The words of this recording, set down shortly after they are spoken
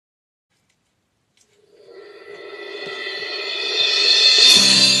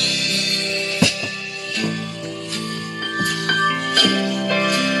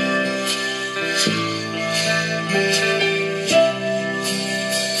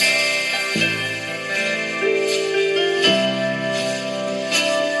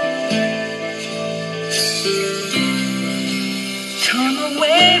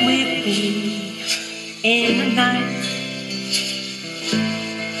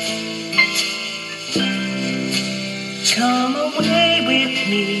Come away with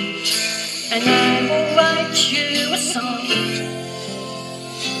me, and I will write you a song.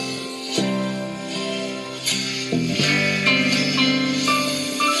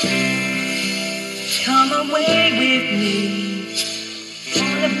 Come away with me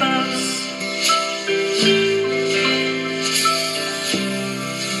on the bus.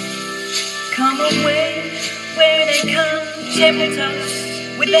 Come away where they come tempt us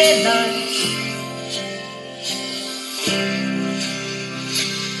with their lies.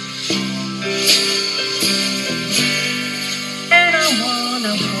 And I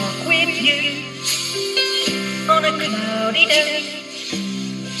wanna walk with you on a cloudy day,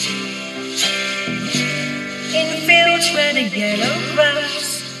 in fields where the yellow grass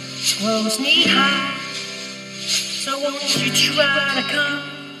grows knee high. So won't you try to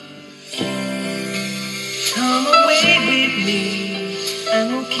come away with me, and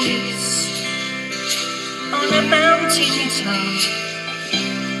we'll kiss on a mountain top.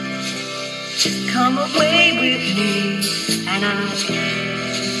 Come away with me, and I'll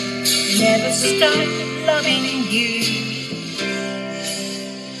never stop loving you.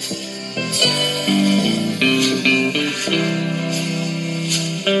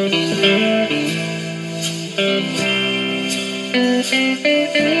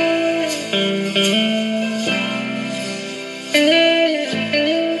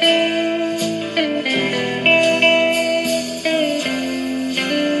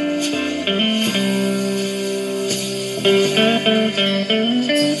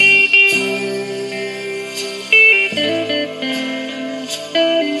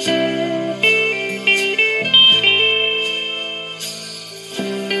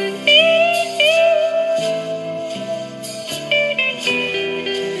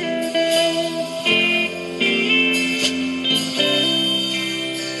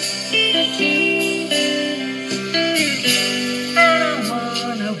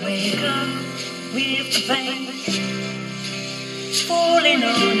 With the rain falling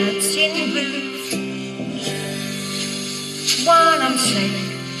on a tin roof, while I'm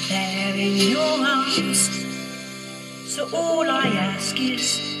safe there in your arms. So all I ask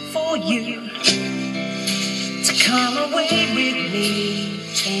is for you to come away with me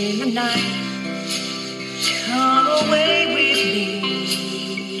in the night. Come away with me.